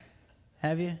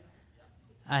Have you?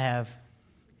 I have.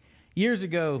 Years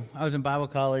ago, I was in Bible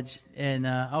college, and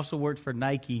I also worked for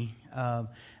Nike. I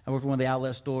worked for one of the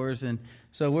outlet stores, and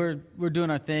so we're doing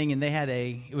our thing, and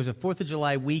it was a 4th of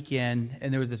July weekend,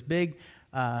 and there was this big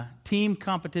team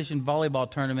competition volleyball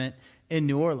tournament in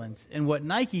New Orleans. And what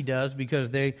Nike does,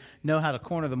 because they know how to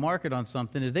corner the market on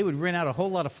something, is they would rent out a whole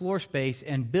lot of floor space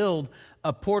and build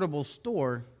a portable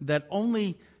store that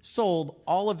only sold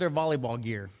all of their volleyball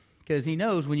gear. Because he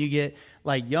knows when you get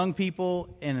like young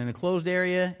people in an enclosed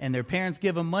area and their parents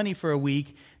give them money for a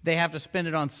week, they have to spend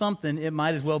it on something. It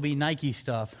might as well be Nike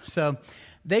stuff. So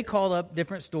they called up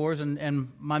different stores,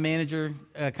 and my manager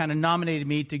kind of nominated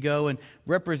me to go and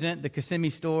represent the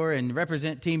Kissimmee store and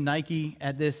represent Team Nike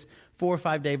at this 4 or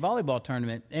 5 day volleyball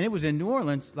tournament. And it was in New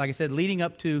Orleans, like I said, leading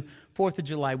up to 4th of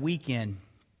July weekend.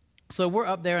 So we're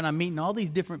up there, and I'm meeting all these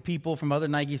different people from other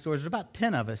Nike stores. There's about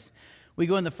 10 of us. We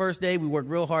go in the first day, we work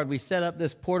real hard. We set up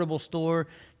this portable store,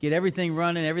 get everything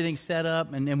running, everything set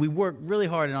up, and we work really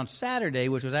hard. And on Saturday,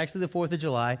 which was actually the 4th of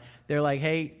July, they're like,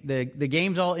 hey, the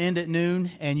games all end at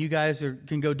noon, and you guys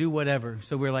can go do whatever.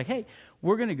 So we're like, hey,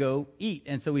 we're going to go eat.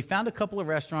 And so we found a couple of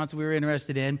restaurants we were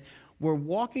interested in. We're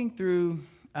walking through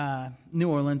New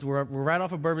Orleans. We're right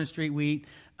off of Bourbon Street. We eat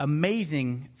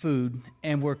amazing food,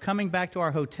 and we're coming back to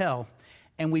our hotel,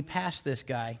 and we pass this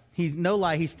guy. He's no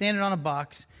lie. He's standing on a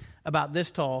box about this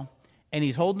tall, and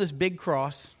he's holding this big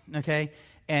cross, okay,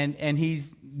 and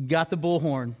he's got the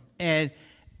bullhorn, and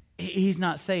he's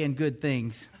not saying good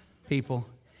things, people.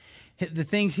 The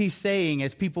things he's saying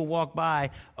as people walk by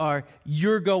are,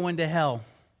 you're going to hell.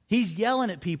 He's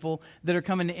yelling at people that are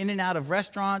coming in and out of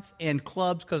restaurants and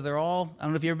clubs, because they're all, I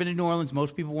don't know if you've ever been to New Orleans,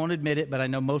 most people won't admit it, but I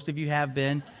know most of you have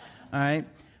been, all right?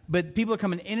 But people are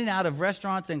coming in and out of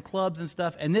restaurants and clubs and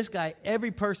stuff. And this guy,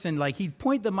 every person, like he'd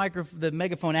point the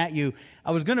megaphone at you.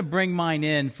 I was going to bring mine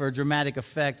in for dramatic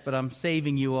effect, but I'm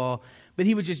saving you all. But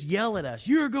he would just yell at us,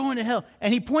 you're going to hell.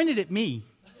 And he pointed at me.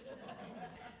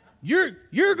 You're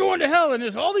going to hell, and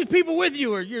there's all these people with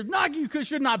you, or you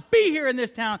should not be here in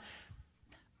this town.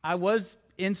 I was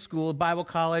in school, Bible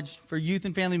college, for youth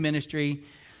and family ministry.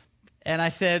 And I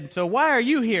said, so why are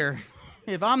you here?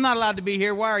 If I'm not allowed to be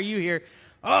here, why are you here?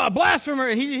 Oh, blasphemer.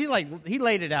 And he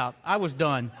laid it out. I was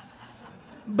done.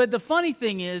 But the funny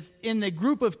thing is, in the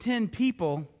group of 10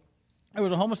 people, there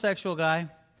was a homosexual guy.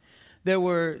 There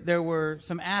were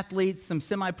some athletes, some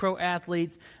semi-pro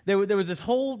athletes. There was this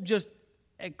whole just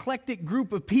eclectic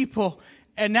group of people.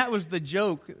 And that was the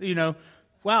joke,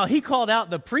 Wow, he called out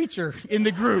the preacher in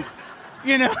the group,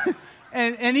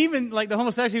 And even like the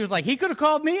homosexual, he was like, he could have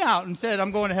called me out and said, I'm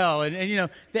going to hell. And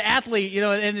the athlete,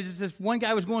 and this one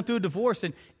guy was going through a divorce,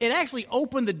 and it actually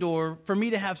opened the door for me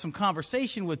to have some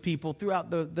conversation with people throughout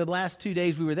the last 2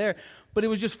 days we were there. But it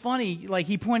was just funny. Like,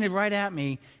 he pointed right at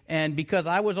me, and because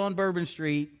I was on Bourbon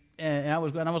Street, and I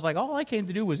was like, all I came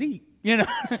to do was eat,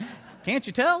 Can't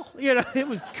you tell? It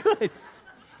was good.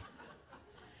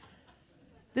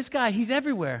 This guy, he's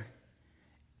everywhere.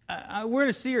 We're in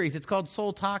a series. It's called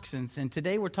Soul Toxins, and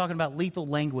today we're talking about lethal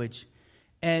language.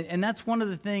 And that's one of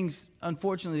the things,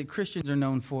 unfortunately, that Christians are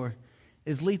known for,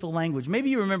 is lethal language. Maybe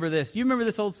you remember this. You remember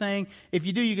this old saying? If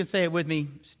you do, you can say it with me.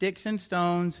 Sticks and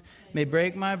stones may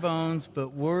break my bones,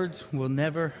 but words will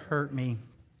never hurt me.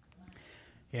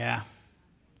 Yeah.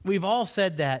 We've all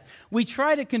said that. We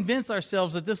try to convince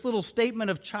ourselves that this little statement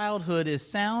of childhood is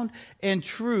sound and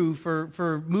true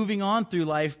for moving on through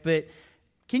life, but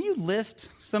can you list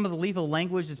some of the lethal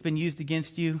language that's been used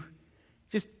against you?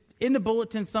 Just in the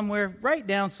bulletin somewhere, write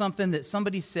down something that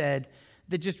somebody said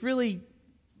that just really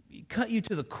cut you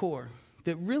to the core,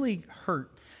 that really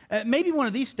hurt. Maybe one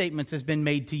of these statements has been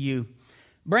made to you.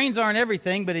 Brains aren't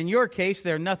everything, but in your case,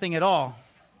 they're nothing at all.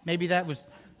 Maybe that was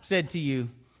said to you.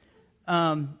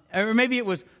 Or maybe it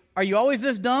was, are you always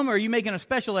this dumb, or are you making a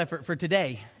special effort for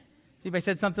today? See if I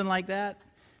said something like that?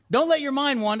 Don't let your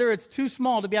mind wander. It's too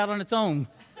small to be out on its own.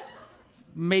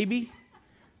 Maybe.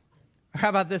 Or how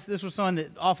about this? This was someone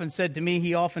that often said to me,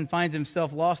 he often finds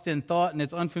himself lost in thought and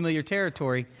it's unfamiliar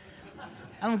territory.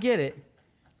 I don't get it.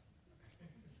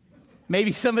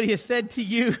 Maybe somebody has said to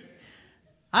you,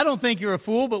 I don't think you're a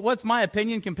fool, but what's my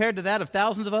opinion compared to that of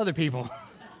thousands of other people?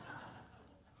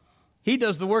 He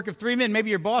does the work of 3 men. Maybe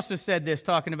your boss has said this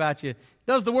talking about you.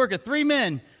 Does the work of 3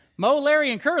 men, Mo,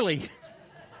 Larry, and Curly.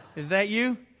 Is that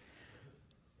you?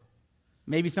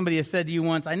 Maybe somebody has said to you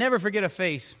once, I never forget a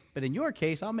face, but in your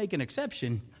case, I'll make an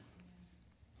exception.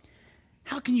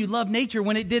 How can you love nature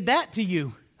when it did that to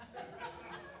you?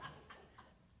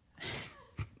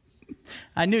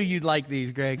 I knew you'd like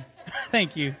these, Greg.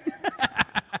 Thank you.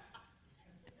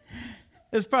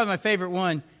 This is probably my favorite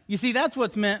one. You see, that's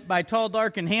what's meant by tall,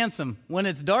 dark, and handsome. When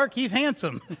it's dark, he's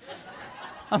handsome.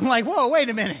 I'm like, whoa, wait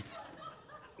a minute.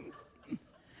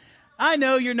 I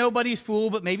know you're nobody's fool,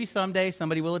 but maybe someday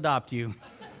somebody will adopt you.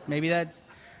 Maybe that's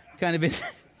kind of it.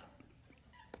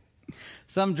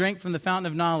 Some drink from the fountain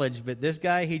of knowledge, but this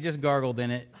guy, he just gargled in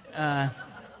it.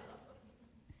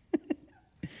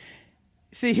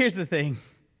 See, here's the thing.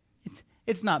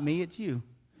 It's not me, it's you.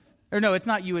 Or no, it's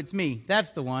not you, it's me.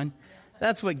 That's the one.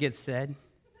 That's what gets said.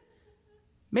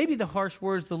 Maybe the harsh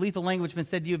words, the lethal language been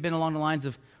said to you have been along the lines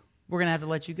of, we're going to have to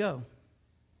let you go.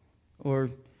 Or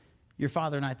your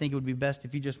father and I think it would be best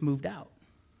if you just moved out.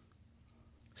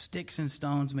 Sticks and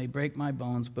stones may break my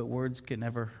bones, but words can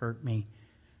never hurt me.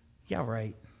 Yeah,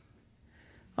 right.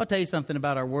 I'll tell you something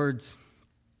about our words.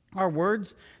 Our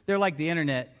words, they're like the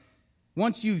internet.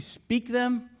 Once you speak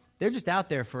them, they're just out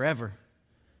there forever.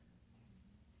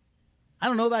 I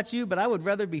don't know about you, but I would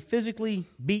rather be physically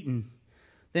beaten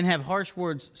than have harsh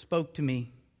words spoke to me.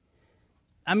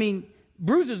 I mean,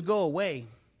 bruises go away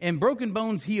and broken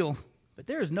bones heal, but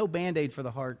there is no Band-Aid for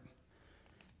the heart.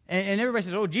 And everybody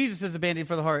says, oh, Jesus is the Band-Aid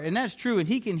for the heart. And that's true, and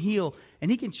he can heal,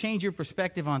 and he can change your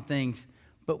perspective on things.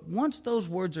 But once those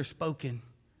words are spoken,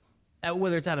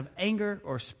 whether it's out of anger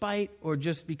or spite or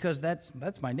just because that's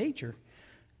my nature,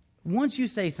 once you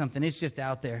say something, it's just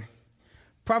out there.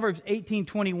 Proverbs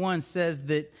 18:21 says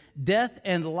that death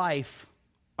and life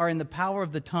are in the power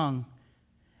of the tongue,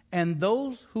 and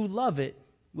those who love it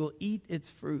will eat its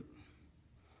fruit.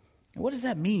 And what does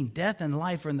that mean? Death and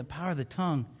life are in the power of the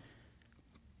tongue.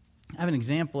 I have an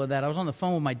example of that. I was on the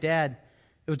phone with my dad.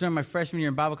 It was during my freshman year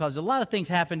in Bible college. A lot of things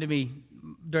happened to me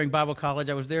during Bible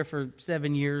college. I was there for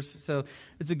 7 years, so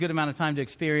it's a good amount of time to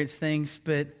experience things.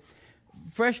 But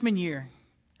freshman year,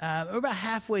 we're about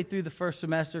halfway through the first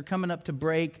semester, coming up to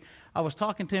break. I was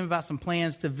talking to him about some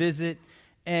plans to visit,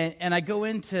 and I go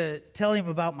in to tell him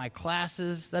about my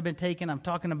classes that I've been taking. I'm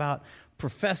talking about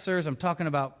professors. I'm talking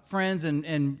about friends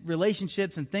and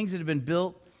relationships and things that have been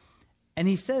built. And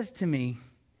he says to me,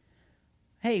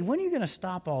 hey, when are you going to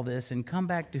stop all this and come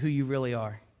back to who you really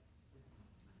are?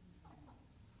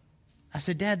 I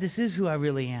said, Dad, this is who I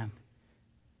really am.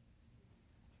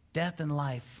 Death and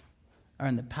life are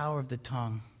in the power of the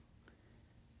tongue.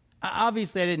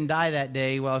 Obviously, I didn't die that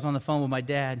day while I was on the phone with my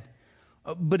dad,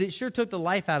 but it sure took the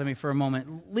life out of me for a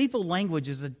moment. Lethal language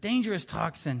is a dangerous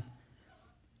toxin.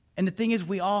 And the thing is,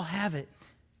 we all have it.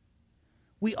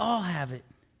 We all have it.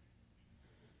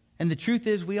 And the truth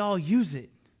is, we all use it.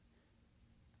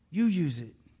 You use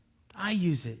it. I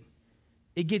use it.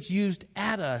 It gets used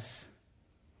at us.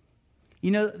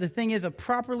 You know, the thing is, a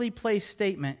properly placed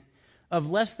statement of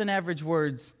less than average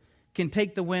words can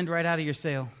take the wind right out of your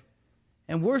sail.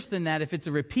 And worse than that, if it's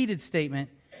a repeated statement,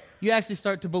 you actually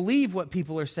start to believe what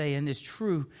people are saying is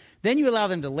true. Then you allow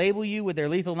them to label you with their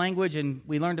lethal language, and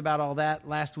we learned about all that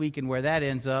last week and where that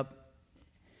ends up.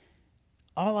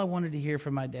 All I wanted to hear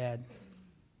from my dad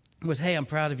was, hey, I'm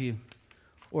proud of you,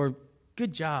 or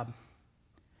good job.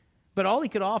 But all he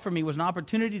could offer me was an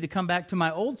opportunity to come back to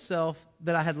my old self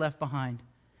that I had left behind.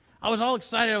 I was all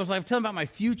excited. I was like, I'm telling about my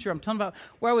future. I'm telling about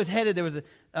where I was headed. There was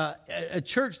a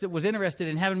church that was interested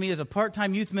in having me as a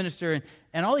part-time youth minister,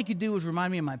 and all he could do was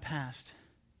remind me of my past.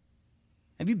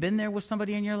 Have you been there with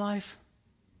somebody in your life?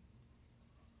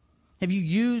 Have you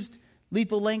used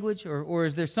lethal language, or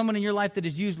is there someone in your life that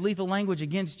has used lethal language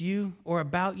against you or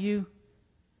about you?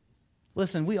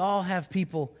 Listen, we all have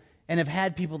people and have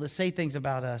had people that say things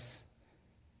about us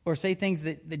or say things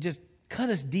that just cut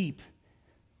us deep.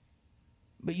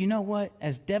 But you know what?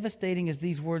 As devastating as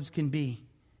these words can be,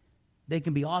 they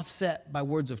can be offset by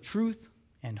words of truth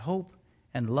and hope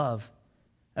and love.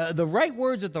 The right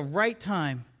words at the right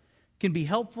time can be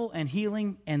helpful and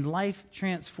healing and life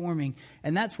transforming.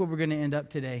 And that's where we're going to end up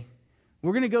today.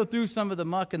 We're going to go through some of the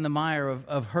muck and the mire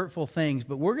of hurtful things,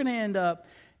 but we're going to end up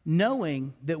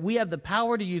knowing that we have the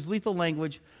power to use lethal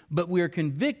language, but we are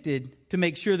convicted to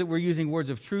make sure that we're using words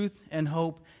of truth and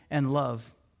hope and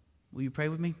love. Will you pray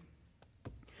with me?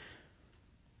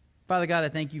 Father God, I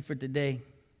thank you for today.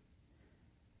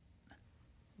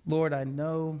 Lord, I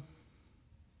know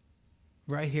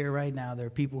right here, right now, there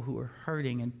are people who are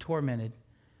hurting and tormented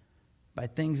by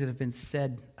things that have been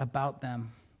said about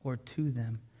them or to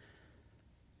them.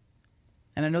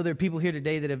 And I know there are people here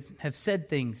today that have said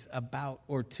things about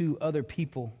or to other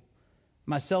people,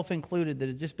 myself included, that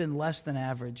have just been less than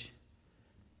average.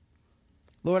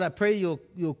 Lord, I pray you'll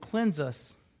cleanse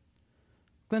us,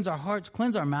 cleanse our hearts,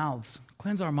 cleanse our mouths,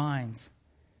 cleanse our minds.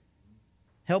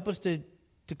 Help us to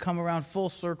come around full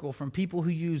circle from people who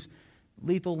use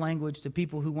lethal language to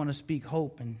people who want to speak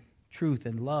hope and truth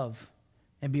and love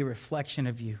and be a reflection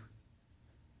of you.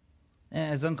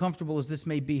 And as uncomfortable as this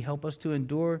may be, help us to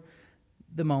endure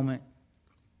the moment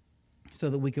so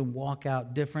that we can walk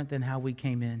out different than how we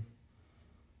came in.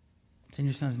 It's in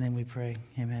your Son's name we pray.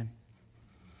 Amen.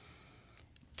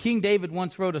 King David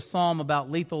once wrote a psalm about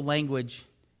lethal language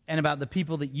and about the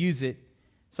people that use it.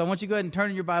 So I want you to go ahead and turn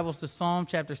in your Bibles to Psalm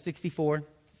chapter 64.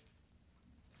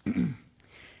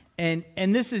 And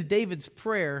this is David's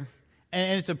prayer,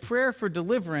 and it's a prayer for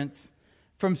deliverance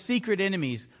from secret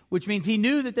enemies, which means he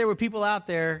knew that there were people out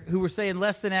there who were saying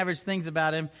less than average things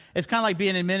about him. It's kind of like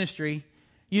being in ministry.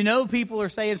 You know people are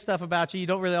saying stuff about you. You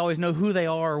don't really always know who they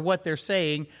are or what they're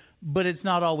saying, but it's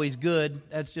not always good.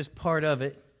 That's just part of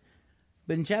it.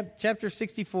 But in chapter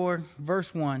 64,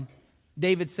 verse 1,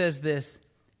 David says this,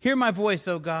 "Hear my voice,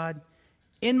 O God.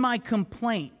 In my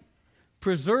complaint,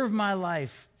 preserve my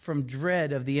life from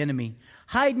dread of the enemy.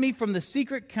 Hide me from the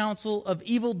secret counsel of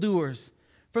evildoers,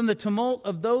 from the tumult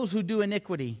of those who do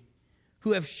iniquity,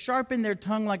 who have sharpened their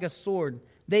tongue like a sword.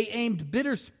 They aimed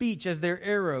bitter speech as their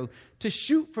arrow, to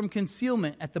shoot from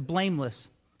concealment at the blameless.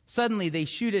 Suddenly they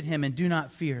shoot at him and do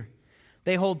not fear.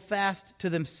 They hold fast to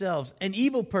themselves an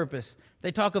evil purpose.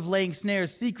 They talk of laying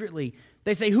snares secretly.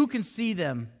 They say, who can see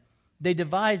them? They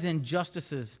devise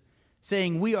injustices,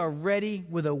 saying, we are ready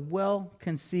with a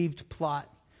well-conceived plot.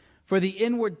 For the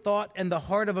inward thought and the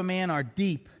heart of a man are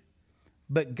deep,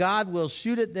 but God will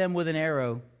shoot at them with an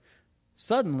arrow.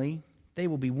 Suddenly they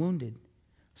will be wounded.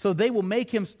 So they will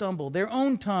make him stumble. Their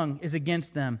own tongue is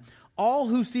against them. All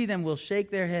who see them will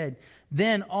shake their head.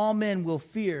 Then all men will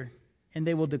fear, and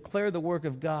they will declare the work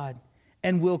of God,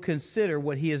 and will consider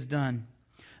what he has done.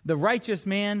 The righteous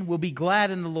man will be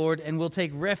glad in the Lord, and will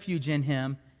take refuge in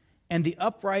him, and the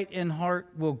upright in heart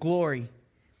will glory."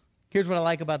 Here's what I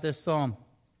like about this psalm.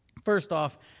 First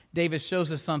off, David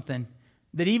shows us something,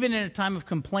 that even in a time of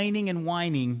complaining and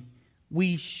whining,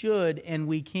 we should and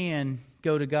we can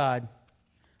go to God.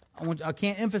 I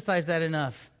can't emphasize that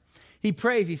enough. He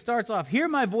prays, he starts off, "Hear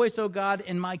my voice, O God,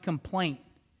 in my complaint."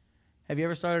 Have you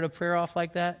ever started a prayer off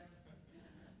like that?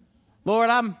 Lord,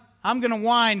 I'm going to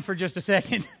whine for just a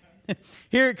second.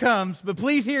 Here it comes, but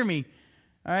please hear me.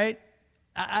 All right?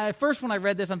 At first, when I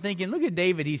read this, I'm thinking, look at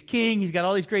David. He's king. He's got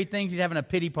all these great things. He's having a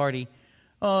pity party.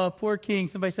 Oh, poor king.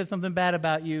 Somebody said something bad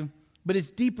about you. But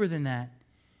it's deeper than that.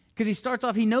 Because he starts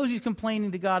off, he knows he's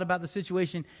complaining to God about the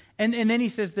situation. And then he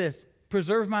says this,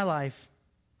 "Preserve my life.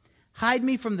 Hide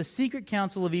me from the secret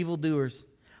counsel of evildoers.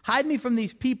 Hide me from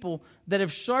these people that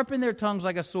have sharpened their tongues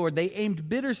like a sword. They aimed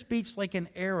bitter speech like an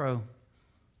arrow."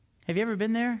 Have you ever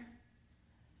been there?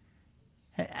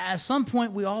 At some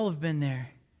point, we all have been there.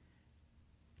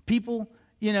 People,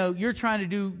 you're trying to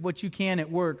do what you can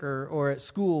at work or at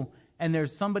school, and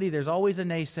there's always a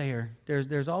naysayer.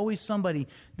 There's always somebody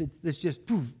that's just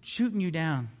shooting you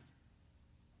down.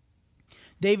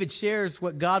 David shares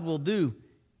what God will do.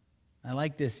 I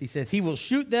like this. He says, he will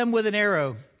shoot them with an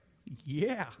arrow.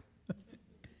 Yeah.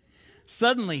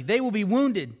 Suddenly, they will be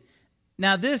wounded.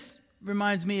 Now, this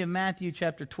reminds me of Matthew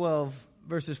chapter 12,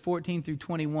 verses 14 through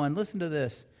 21. Listen to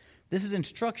this. This is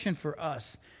instruction for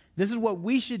us. This is what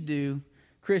we should do,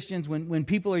 Christians, when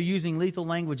people are using lethal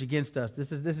language against us.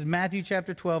 This is Matthew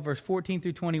chapter 12, verse 14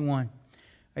 through 21.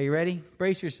 Are you ready?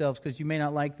 Brace yourselves, because you may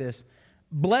not like this.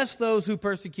 "Bless those who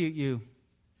persecute you.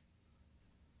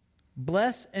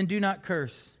 Bless and do not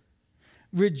curse.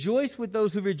 Rejoice with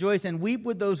those who rejoice and weep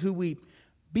with those who weep.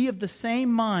 Be of the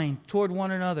same mind toward one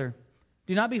another.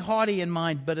 Do not be haughty in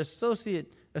mind, but associate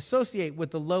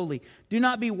with the lowly. Do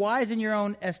not be wise in your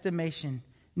own estimation.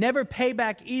 Never pay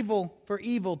back evil for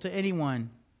evil to anyone."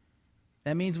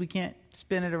 That means we can't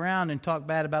spin it around and talk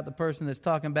bad about the person that's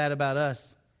talking bad about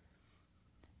us.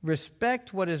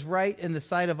 "Respect what is right in the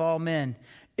sight of all men.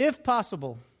 If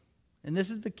possible," and this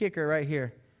is the kicker right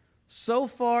here, "so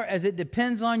far as it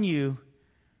depends on you,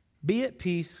 be at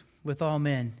peace with all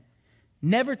men.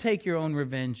 Never take your own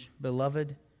revenge,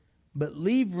 beloved, but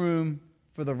leave room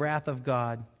for the wrath of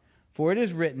God. For it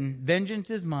is written, 'Vengeance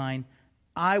is mine,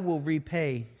 I will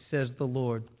repay, says the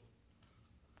Lord.'"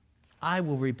 I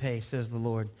will repay, says the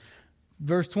Lord.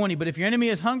 Verse 20, "But if your enemy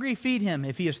is hungry, feed him.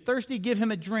 If he is thirsty, give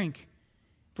him a drink.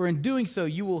 For in doing so,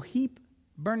 you will heap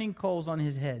burning coals on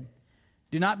his head.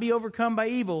 Do not be overcome by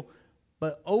evil,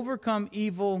 but overcome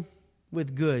evil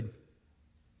with good."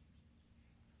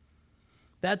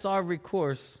 That's our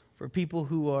recourse for people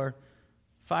who are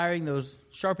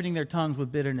sharpening their tongues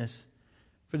with bitterness.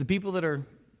 For the people that are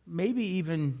maybe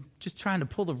even just trying to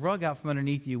pull the rug out from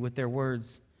underneath you with their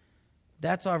words.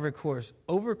 That's our recourse.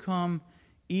 Overcome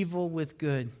evil with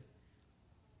good.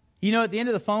 At the end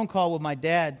of the phone call with my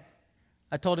dad,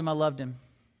 I told him I loved him.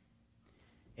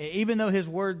 even though his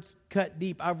words cut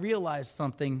deep, I realized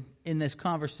something in this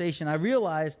conversation. I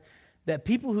realized that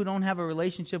people who don't have a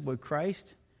relationship with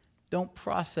Christ don't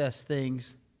process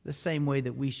things the same way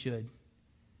that we should.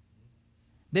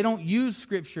 They don't use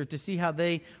Scripture to see how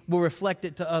they will reflect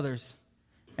it to others.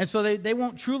 And so they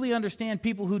won't truly understand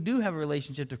people who do have a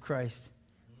relationship to Christ.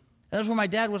 And that's where my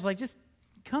dad was like, just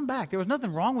come back. There was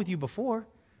nothing wrong with you before.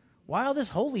 Why all this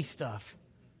holy stuff?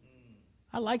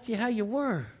 I liked you how you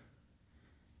were.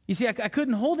 You see, I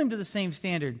couldn't hold him to the same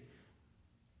standard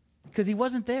because he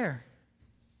wasn't there.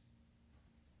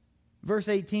 Verse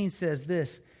 18 says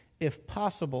this, if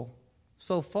possible,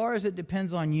 so far as it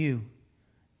depends on you,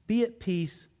 be at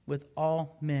peace with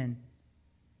all men.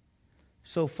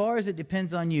 So far as it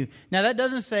depends on you. Now that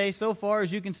doesn't say so far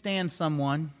as you can stand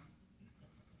someone.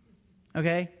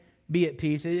 Okay? Be at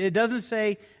peace. It doesn't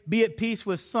say be at peace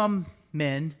with some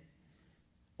men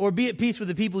or be at peace with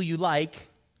the people you like.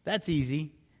 That's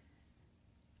easy.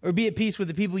 Or be at peace with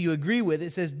the people you agree with.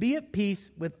 It says be at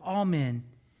peace with all men,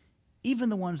 even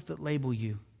the ones that label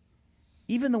you,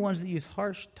 even the ones that use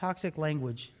harsh, toxic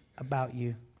language about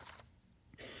you,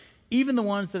 even the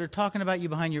ones that are talking about you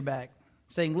behind your back,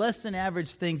 saying less than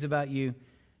average things about you.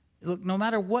 Look, no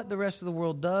matter what the rest of the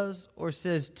world does or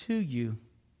says to you,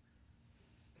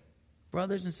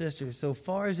 brothers and sisters, so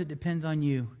far as it depends on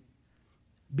you,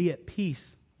 be at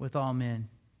peace with all men.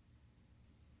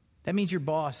 That means your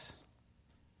boss.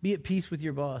 Be at peace with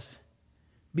your boss.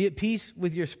 Be at peace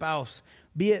with your spouse.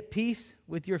 Be at peace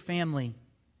with your family.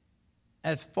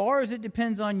 As far as it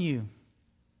depends on you,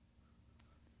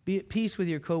 be at peace with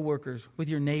your coworkers, with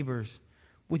your neighbors,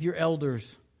 with your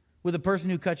elders, with the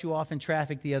person who cut you off in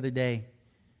traffic the other day,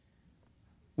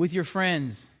 with your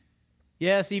friends.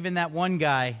 Yes, even that one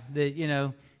guy that,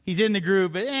 he's in the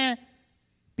group, but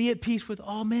be at peace with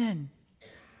all men.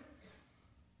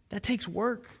 That takes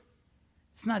work.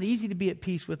 It's not easy to be at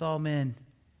peace with all men.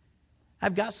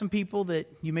 I've got some people that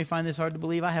you may find this hard to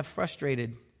believe I have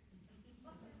frustrated.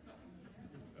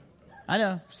 I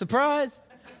know. Surprise.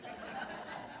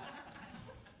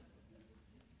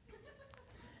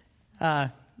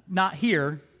 Not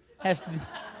here. Has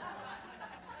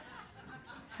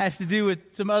to do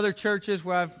with some other churches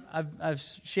where I've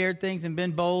shared things and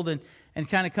been bold and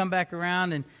kind of come back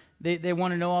around, and they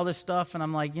want to know all this stuff, and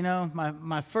I'm like,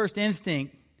 my first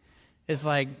instinct is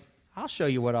like, I'll show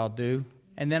you what I'll do.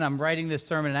 And then I'm writing this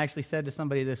sermon, and I actually said to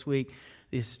somebody this week,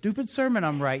 this stupid sermon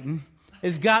I'm writing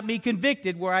has got me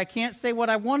convicted where I can't say what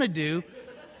I want to do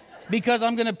because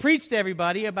I'm going to preach to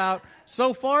everybody about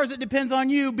so far as it depends on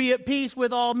you, be at peace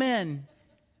with all men.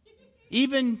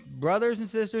 Even brothers and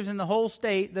sisters in the whole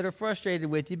state that are frustrated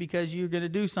with you because you're going to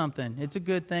do something. It's a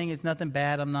good thing. It's nothing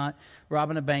bad. I'm not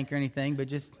robbing a bank or anything, but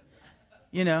just,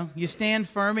 you stand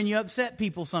firm and you upset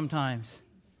people sometimes.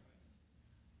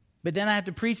 But then I have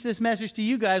to preach this message to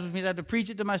you guys, which means I have to preach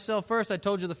it to myself first. I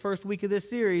told you the first week of this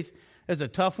series is a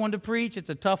tough one to preach. It's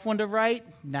a tough one to write.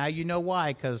 Now you know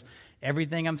why, because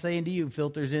everything I'm saying to you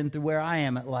filters in through where I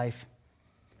am at life.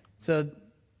 So,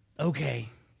 okay.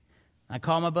 I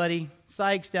call my buddy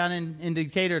Sykes down in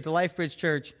Decatur at the LifeBridge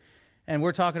Church, and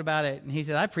we're talking about it. And he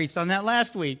said, I preached on that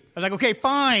last week. I was like, okay,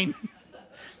 fine.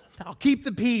 I'll keep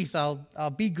the peace. I'll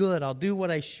be good. I'll do what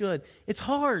I should. It's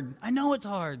hard. I know it's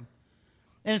hard.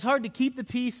 And it's hard to keep the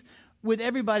peace with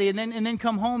everybody and then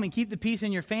come home and keep the peace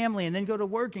in your family and then go to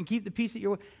work and keep the peace at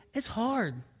your work. It's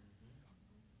hard.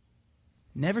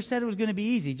 Never said it was going to be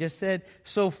easy. Just said,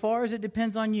 so far as it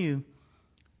depends on you,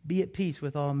 be at peace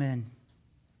with all men.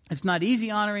 It's not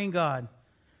easy honoring God.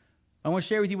 I want to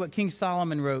share with you what King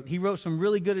Solomon wrote. He wrote some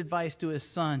really good advice to his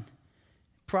son.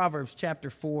 Proverbs chapter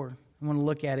 4. I want to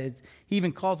look at it. He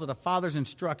even calls it a father's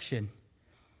instruction.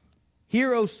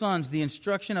 Hear, O sons, the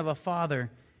instruction of a father,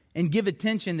 and give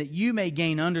attention that you may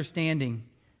gain understanding.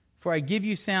 For I give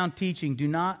you sound teaching. Do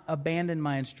not abandon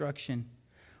my instruction.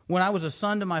 When I was a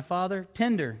son to my father,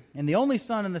 tender, and the only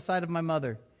son in the sight of my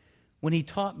mother, when he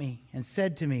taught me and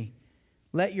said to me,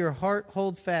 let your heart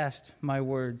hold fast my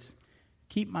words.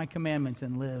 Keep my commandments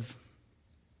and live.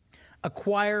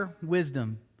 Acquire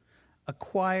wisdom.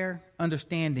 Acquire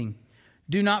understanding.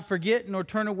 Do not forget nor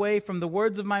turn away from the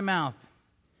words of my mouth.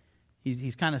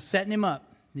 He's kind of setting him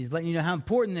up. He's letting you know how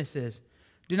important this is.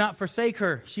 Do not forsake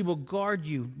her. She will guard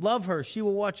you. Love her. She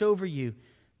will watch over you.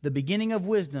 The beginning of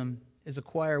wisdom is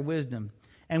acquire wisdom.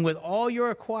 And with all your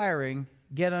acquiring,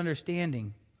 get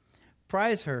understanding.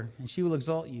 Prize her, and she will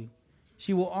exalt you.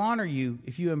 She will honor you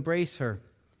if you embrace her.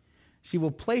 She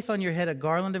will place on your head a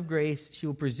garland of grace. She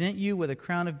will present you with a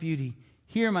crown of beauty.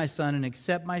 Hear, my son, and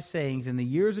accept my sayings, and the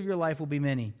years of your life will be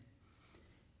many.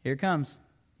 Here it comes.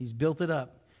 He's built it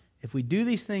up. If we do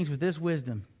these things with this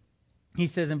wisdom, He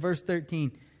says in verse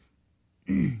 13,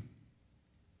 in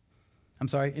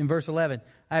verse 11,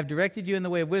 I have directed you in the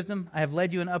way of wisdom. I have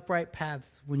led you in upright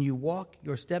paths. When you walk,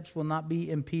 your steps will not be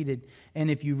impeded. And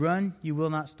if you run, you will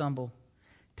not stumble.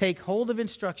 Take hold of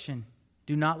instruction.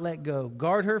 Do not let go.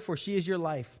 Guard her, for she is your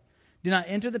life. Do not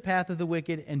enter the path of the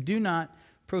wicked, and do not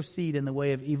proceed in the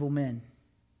way of evil men.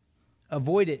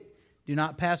 Avoid it. Do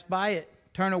not pass by it.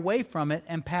 Turn away from it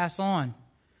and pass on.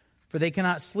 For they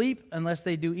cannot sleep unless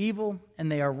they do evil,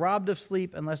 and they are robbed of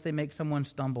sleep unless they make someone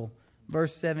stumble.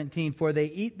 Verse 17, for they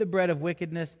eat the bread of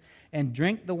wickedness and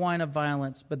drink the wine of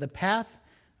violence, but the path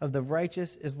of the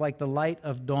righteous is like the light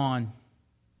of dawn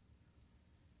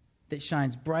that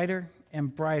shines brighter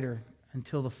and brighter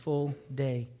until the full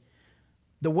day.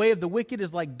 The way of the wicked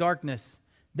is like darkness.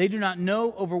 They do not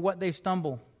know over what they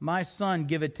stumble. My son,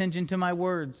 give attention to my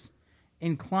words.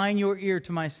 Incline your ear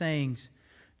to my sayings.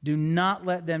 Do not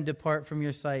let them depart from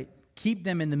your sight. Keep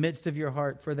them in the midst of your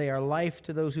heart, for they are life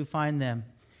to those who find them,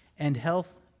 and health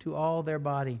to all their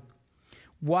body.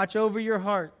 Watch over your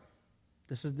heart.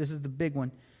 This is the big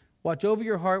one. Watch over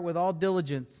your heart with all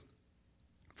diligence,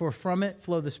 for from it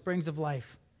flow the springs of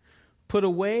life. Put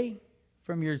away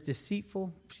from you a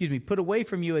deceitful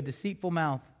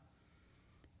mouth,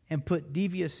 and put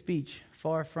devious speech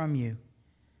far from you.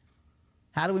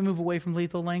 How do we move away from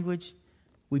lethal language?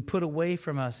 We put away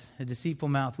from us a deceitful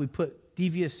mouth. We put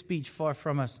devious speech far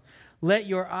from us. Let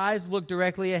your eyes look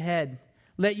directly ahead.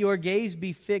 Let your gaze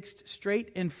be fixed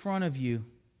straight in front of you.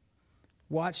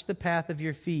 Watch the path of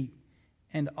your feet,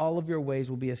 and all of your ways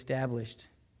will be established.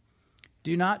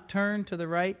 Do not turn to the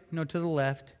right nor to the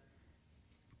left.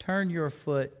 Turn your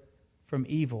foot from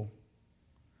evil.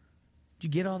 Did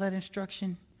you get all that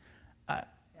instruction?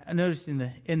 I noticed in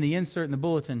the insert in the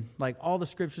bulletin, like all the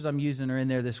scriptures I'm using are in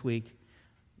there this week.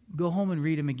 Go home and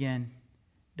read them again.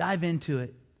 Dive into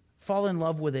it. Fall in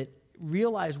love with it.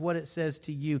 Realize what it says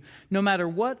to you. No matter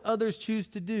what others choose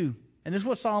to do, and this is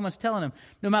what Solomon's telling them,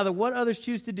 no matter what others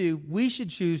choose to do, we should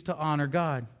choose to honor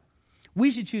God.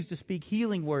 We should choose to speak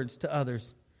healing words to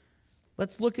others.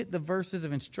 Let's look at the verses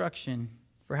of instruction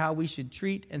for how we should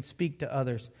treat and speak to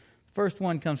others. First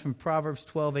one comes from Proverbs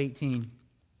 12:18.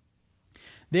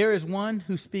 There is one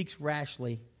who speaks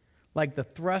rashly, like the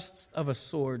thrusts of a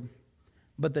sword,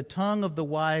 but the tongue of the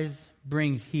wise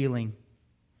brings healing.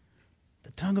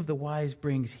 The tongue of the wise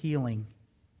brings healing.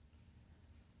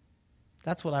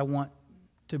 That's what I want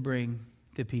to bring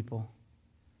to people.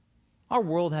 Our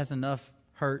world has enough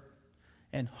hurt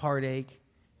and heartache,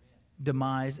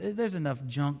 demise. There's enough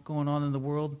junk going on in the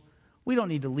world. We don't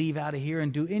need to leave out of here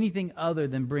and do anything other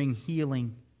than bring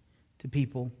healing to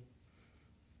people.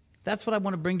 That's what I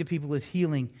want to bring to people is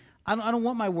healing. I don't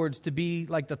want my words to be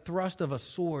like the thrust of a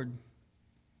sword.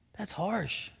 That's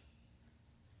harsh.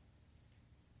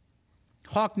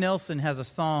 Hawk Nelson has a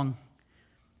song.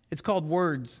 It's called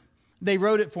Words. They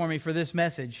wrote it for me for this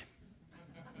message.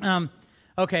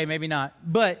 Okay, maybe not.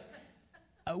 But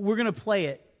we're going to play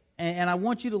it. And I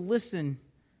want you to listen.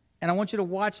 And I want you to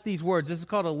watch these words. This is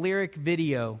called a lyric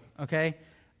video. Okay?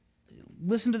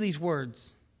 Listen to these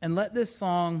words. And let this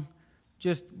song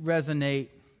just resonate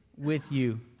with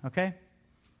you. Okay?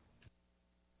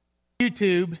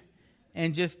 YouTube.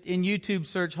 And just in YouTube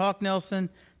search Hawk Nelson.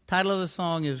 Title of the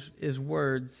song is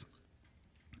Words.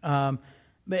 But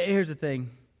here's the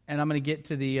thing, and I'm going to get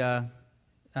to the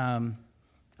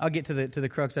I'll get to the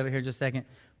crux of it here in just a second.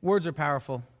 Words are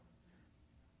powerful.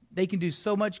 They can do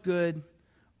so much good,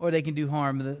 or they can do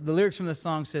harm. The lyrics from the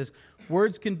song says,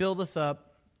 "Words can build us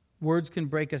up, words can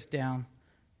break us down.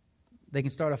 They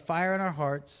can start a fire in our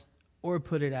hearts, or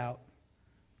put it out.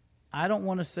 I don't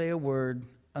want to say a word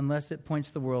unless it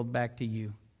points the world back to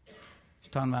you." It's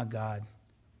talking about God.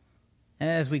 And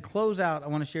as we close out, I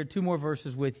want to share two more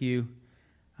verses with you.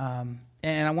 And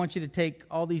I want you to take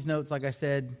all these notes, like I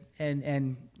said,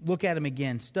 and look at them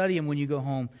again. Study them when you go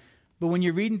home. But when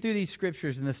you're reading through these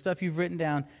scriptures and the stuff you've written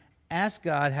down, ask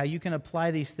God how you can apply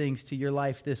these things to your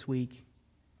life this week.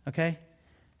 Okay?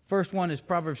 First one is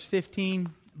Proverbs 15,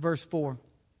 verse 4.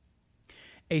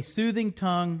 A soothing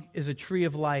tongue is a tree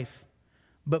of life,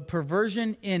 but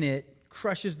perversion in it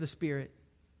crushes the spirit.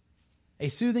 A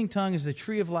soothing tongue is the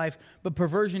tree of life, but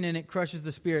perversion in it crushes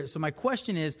the spirit. So my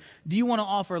question is, do you want to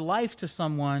offer life to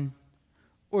someone,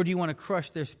 or do you want to crush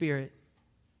their spirit?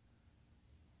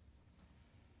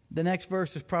 The next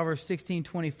verse is Proverbs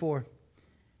 16:24.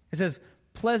 It says,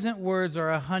 pleasant words are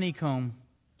a honeycomb,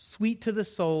 sweet to the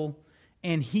soul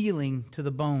and healing to the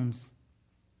bones.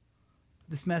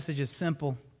 This message is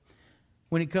simple.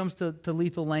 When it comes to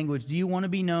lethal language, do you want to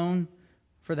be known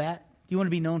for that? Do you want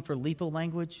to be known for lethal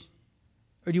language?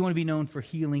 Or do you want to be known for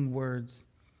healing words?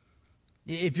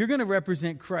 If you're going to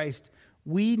represent Christ,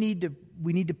 we need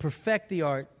to perfect the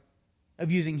art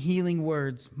of using healing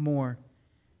words more.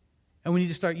 And we need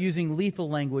to start using lethal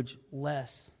language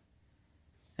less.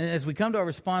 And as we come to our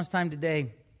response time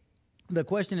today, the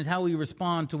question is how we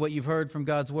respond to what you've heard from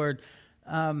God's word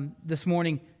this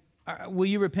morning. Will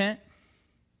you repent?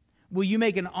 Will you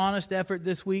make an honest effort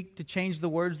this week to change the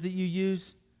words that you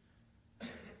use?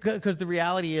 Because the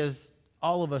reality is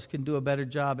all of us can do a better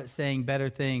job at saying better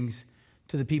things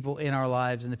to the people in our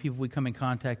lives and the people we come in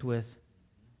contact with.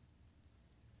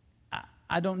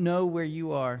 I don't know where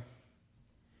you are.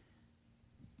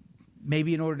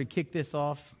 Maybe in order to kick this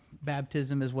off,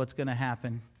 baptism is what's going to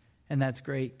happen. And that's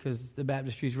great because the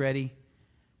baptistry is ready.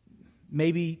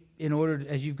 Maybe in order,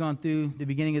 as you've gone through the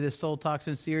beginning of this Soul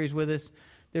Toxin series with us,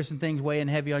 there's some things weighing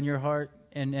heavy on your heart,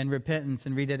 and repentance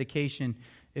and rededication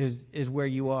is where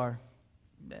you are.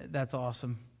 That's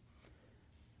awesome.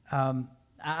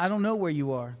 I don't know where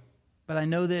you are, but I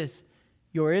know this.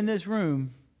 You're in this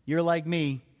room. You're like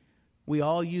me. We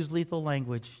all use lethal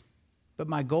language. But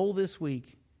my goal this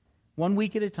week, 1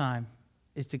 week at a time,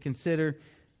 is to consider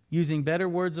using better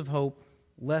words of hope,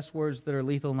 less words that are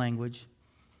lethal language.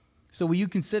 So will you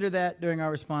consider that during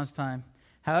our response time?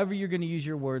 However you're going to use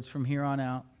your words from here on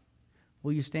out,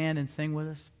 will you stand and sing with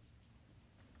us?